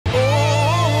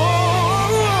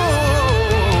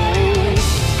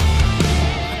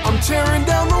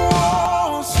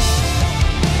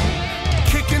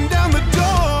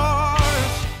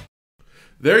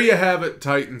There you have it,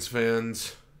 Titans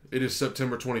fans. It is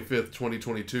September 25th,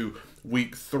 2022,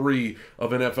 week 3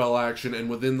 of NFL action, and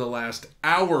within the last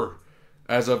hour,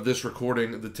 as of this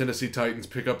recording, the Tennessee Titans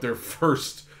pick up their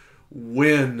first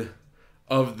win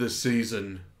of the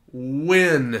season.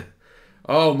 Win!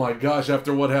 Oh my gosh,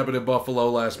 after what happened in Buffalo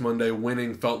last Monday,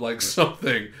 winning felt like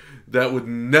something that would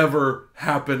never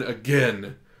happen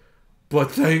again. But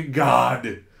thank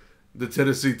God, the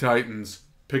Tennessee Titans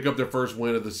pick up their first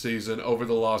win of the season over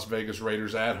the Las Vegas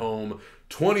Raiders at home.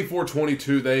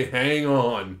 24-22, they hang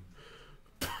on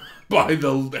by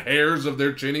the hairs of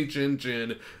their chinny chin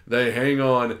chin. They hang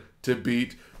on to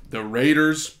beat the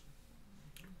Raiders.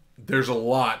 There's a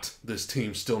lot this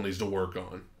team still needs to work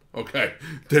on. Okay,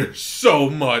 there's so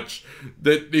much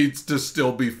that needs to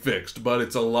still be fixed, but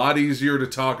it's a lot easier to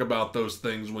talk about those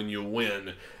things when you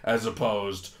win as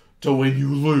opposed to when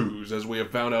you lose, as we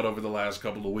have found out over the last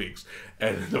couple of weeks.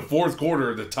 And in the fourth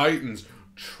quarter, the Titans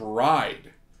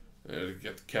tried.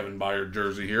 Get the Kevin Byard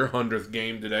jersey here, 100th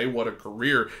game today. What a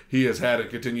career he has had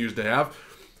and continues to have.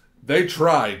 They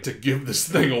tried to give this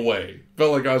thing away.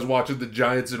 Felt like I was watching the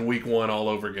Giants in week 1 all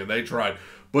over again. They tried.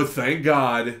 But thank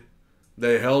God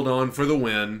they held on for the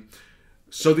win.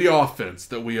 So the offense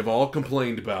that we have all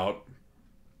complained about,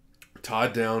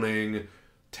 Todd Downing,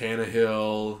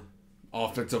 Tannehill,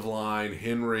 offensive line,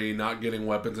 Henry not getting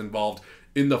weapons involved.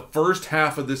 In the first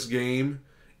half of this game,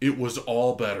 it was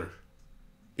all better.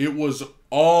 It was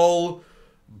all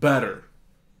better.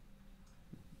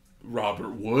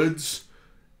 Robert Woods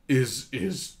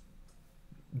is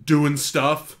doing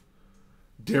stuff.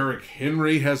 Derrick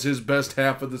Henry has his best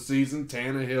half of the season.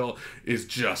 Tannehill is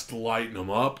just lighting them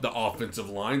up. The offensive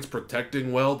line's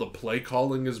protecting well. The play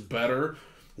calling is better.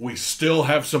 We still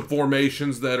have some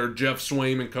formations that are Jeff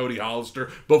Swaim and Cody Hollister.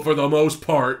 But for the most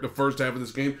part, the first half of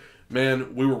this game,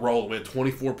 man, we were rolling. We had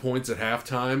 24 points at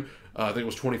halftime. I think it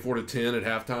was 24-10 at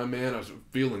halftime, man. I was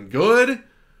feeling good.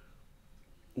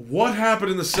 What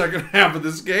happened in the second half of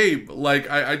this game? Like,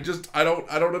 I don't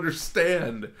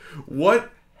understand.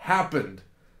 What happened?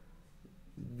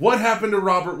 What happened to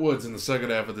Robert Woods in the second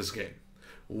half of this game?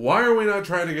 Why are we not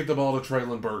trying to get the ball to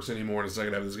Treylon Burks anymore in the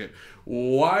second half of this game?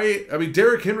 Why? I mean,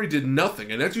 Derrick Henry did nothing,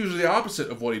 and that's usually the opposite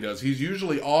of what he does. He's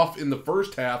usually off in the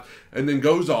first half and then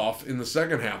goes off in the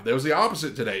second half. That was the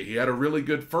opposite today. He had a really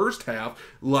good first half.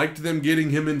 Liked them getting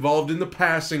him involved in the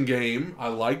passing game. I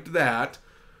liked that.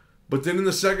 But then in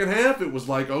the second half, it was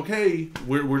like, okay,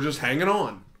 we're just hanging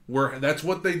on. That's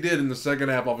what they did in the second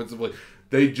half offensively.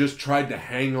 They just tried to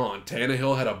hang on.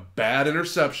 Tannehill had a bad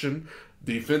interception.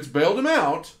 Defense bailed him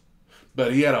out,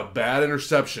 but he had a bad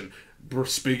interception.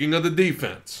 Speaking of the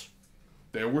defense,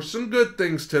 there were some good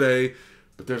things today,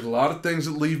 but there's a lot of things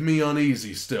that leave me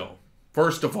uneasy still.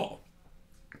 First of all,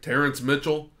 Terrence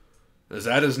Mitchell, is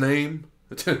that his name?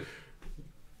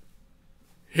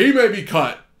 He may be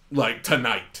cut, like,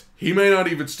 tonight. He may not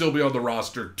even still be on the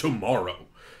roster tomorrow.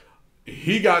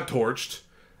 He got torched,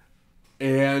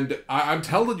 and I'm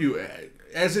telling you,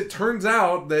 as it turns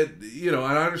out that, and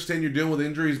I understand you're dealing with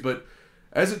injuries, but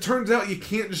as it turns out, you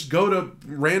can't just go to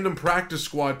random practice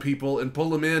squad people and pull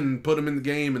them in and put them in the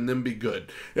game and then be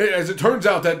good. As it turns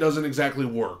out, that doesn't exactly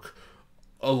work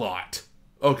a lot.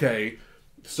 Okay,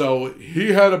 so he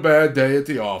had a bad day at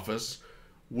the office.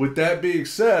 With that being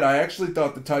said, I actually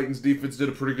thought the Titans defense did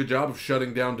a pretty good job of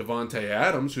shutting down Devontae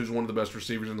Adams, who's one of the best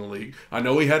receivers in the league. I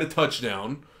know he had a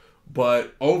touchdown,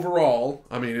 but overall,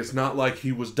 I mean, it's not like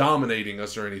he was dominating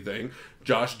us or anything.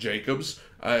 Josh Jacobs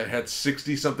had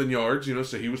 60-something yards,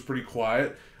 so he was pretty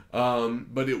quiet.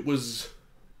 But it was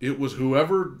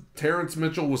whoever Terrence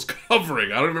Mitchell was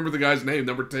covering. I don't remember the guy's name,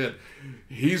 number 10.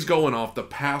 He's going off. The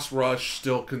pass rush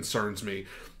still concerns me.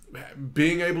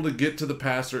 Being able to get to the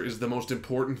passer is the most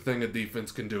important thing a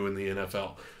defense can do in the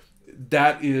NFL.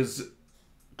 That is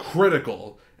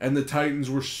critical. And the Titans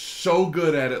were so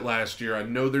good at it last year. I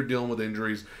know they're dealing with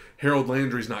injuries. Harold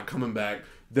Landry's not coming back.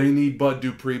 They need Bud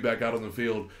Dupree back out on the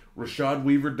field. Rashad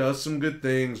Weaver does some good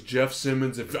things. Jeff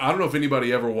Simmons. I don't know if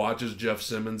anybody ever watches Jeff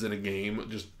Simmons in a game.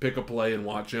 Just pick a play and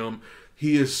watch him.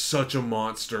 He is such a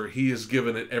monster. He has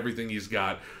given it everything he's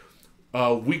got.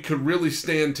 We could really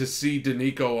stand to see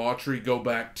Danico Autry go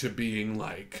back to being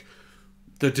like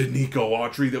the Danico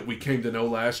Autry that we came to know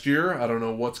last year. I don't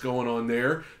know what's going on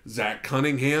there. Zach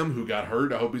Cunningham, who got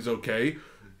hurt, I hope he's okay.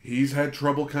 He's had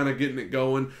trouble kind of getting it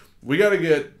going. We got to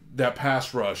get that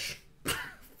pass rush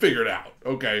figured out.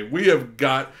 Okay, we have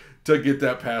got to get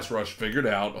that pass rush figured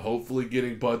out. Hopefully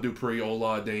getting Bud Dupree,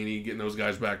 Ola Adaney, getting those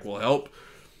guys back will help.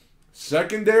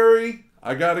 Secondary,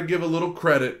 I got to give a little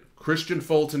credit. Christian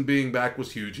Fulton being back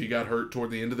was huge. He got hurt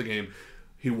toward the end of the game.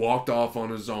 He walked off on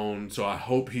his own, so I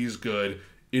hope he's good.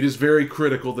 It is very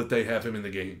critical that they have him in the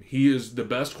game. He is the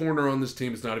best corner on this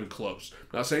team. It's not even close.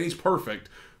 I'm not saying he's perfect,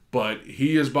 but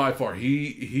he is by far.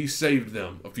 He saved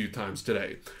them a few times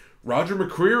today. Roger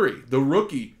McCreary, the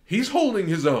rookie, he's holding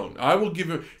his own. I will give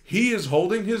him. He is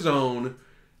holding his own,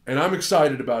 and I'm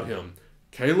excited about him.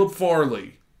 Caleb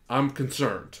Farley, I'm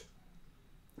concerned.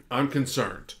 I'm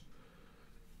concerned.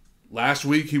 Last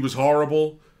week he was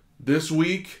horrible. This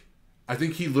week, I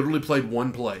think he literally played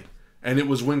one play. And it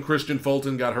was when Christian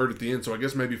Fulton got hurt at the end, so I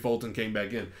guess maybe Fulton came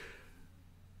back in.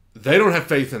 They don't have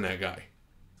faith in that guy.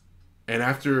 And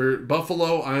after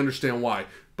Buffalo, I understand why.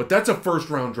 But that's a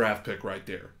first-round draft pick right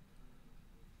there.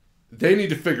 They need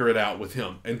to figure it out with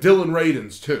him. And Dylan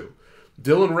Radins, too.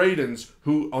 Dylan Radins,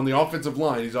 who on the offensive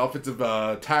line, he's offensive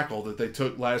tackle that they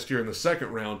took last year in the second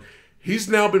round, he's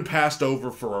now been passed over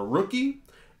for a rookie,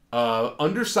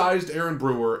 undersized Aaron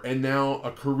Brewer, and now a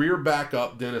career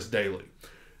backup, Dennis Daly.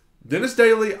 Dennis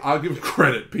Daly, I'll give him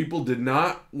credit. People did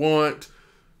not want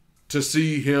to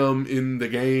see him in the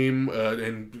game.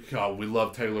 And God, we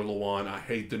love Taylor Lewan. I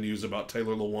hate the news about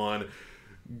Taylor Lewan.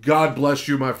 God bless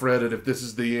you, my friend. And if this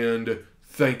is the end,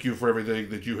 thank you for everything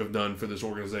that you have done for this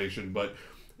organization. But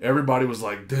everybody was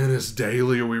like, Dennis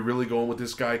Daly, are we really going with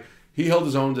this guy? He held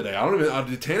his own today. I don't even.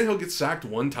 Did Tannehill get sacked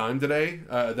one time today?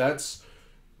 That's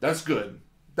good.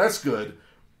 That's good.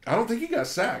 I don't think he got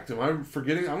sacked. Am I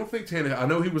forgetting? I don't think Tannehill. I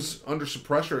know he was under some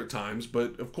pressure at times,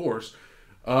 but of course.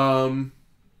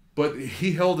 But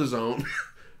he held his own.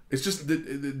 It's just the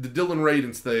Dylan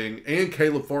Radins thing and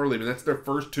Caleb Farley. And that's their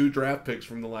first 2 draft picks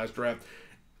from the last draft.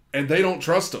 And they don't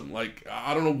trust him. Like,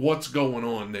 I don't know what's going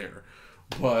on there.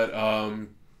 But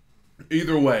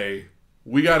either way,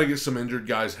 we got to get some injured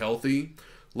guys healthy.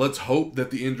 Let's hope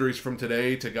that the injuries from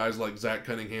today to guys like Zach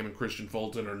Cunningham and Christian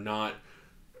Fulton are not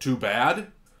too bad.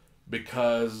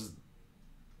 Because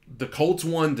the Colts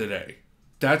won today.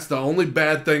 That's the only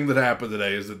bad thing that happened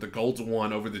today is that the Colts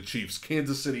won over the Chiefs.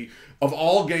 Kansas City, of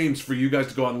all games for you guys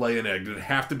to go out and lay an egg, did it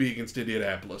have to be against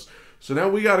Indianapolis. So now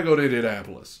we got to go to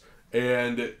Indianapolis.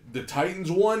 And the Titans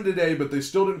won today, but they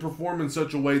still didn't perform in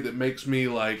such a way that makes me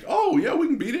like, oh, yeah, we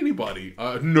can beat anybody.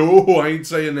 No, I ain't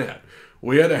saying that.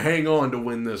 We had to hang on to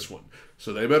win this one.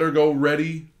 So they better go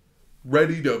ready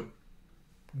to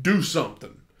do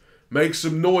something. Make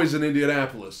some noise in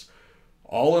Indianapolis.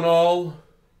 All in all,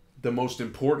 the most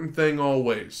important thing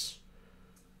always,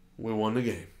 we won the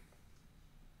game.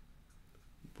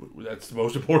 That's the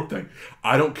most important thing.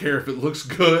 I don't care if it looks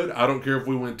good. I don't care if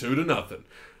we win 2-0.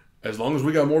 As long as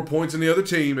we got more points than the other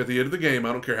team at the end of the game,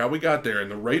 I don't care how we got there.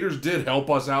 And the Raiders did help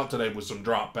us out today with some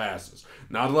drop passes.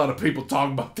 Not a lot of people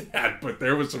talk about that, but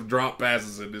there was some drop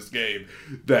passes in this game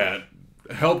that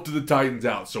helped the Titans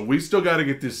out. So we still got to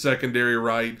get this secondary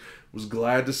right. Was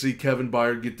glad to see Kevin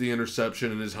Byard get the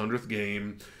interception in his 100th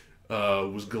game.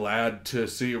 Was glad to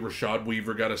see Rashad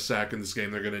Weaver got a sack in this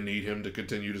game. They're going to need him to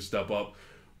continue to step up.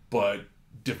 But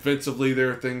defensively, there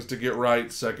are things to get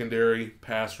right. Secondary,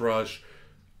 pass rush.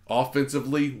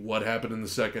 Offensively, what happened in the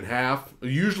second half?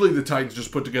 Usually the Titans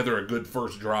just put together a good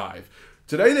first drive.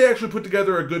 Today they actually put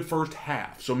together a good first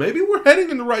half. So maybe we're heading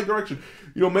in the right direction.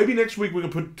 Maybe next week we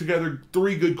can put together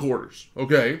 3 good quarters.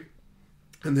 Okay?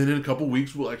 And then in a couple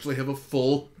weeks, we'll actually have a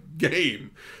full game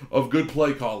of good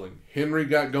play calling. Henry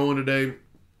got going today.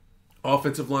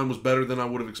 Offensive line was better than I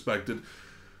would have expected.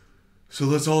 So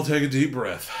let's all take a deep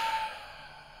breath.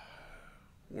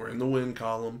 We're in the win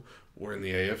column. We're in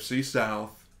the AFC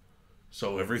South.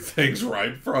 So everything's right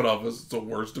in front of us. It's the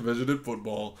worst division in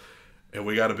football. And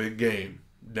we got a big game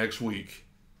next week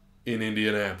in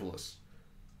Indianapolis.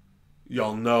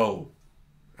 Y'all know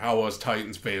how us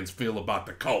Titans fans feel about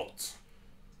the Colts.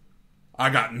 I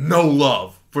got no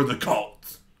love for the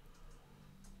Colts.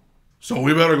 So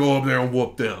we better go up there and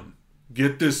whoop them.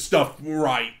 Get this stuff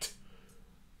right.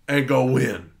 And go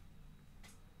win.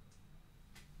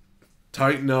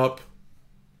 Tighten up.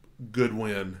 Good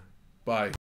win. Bye.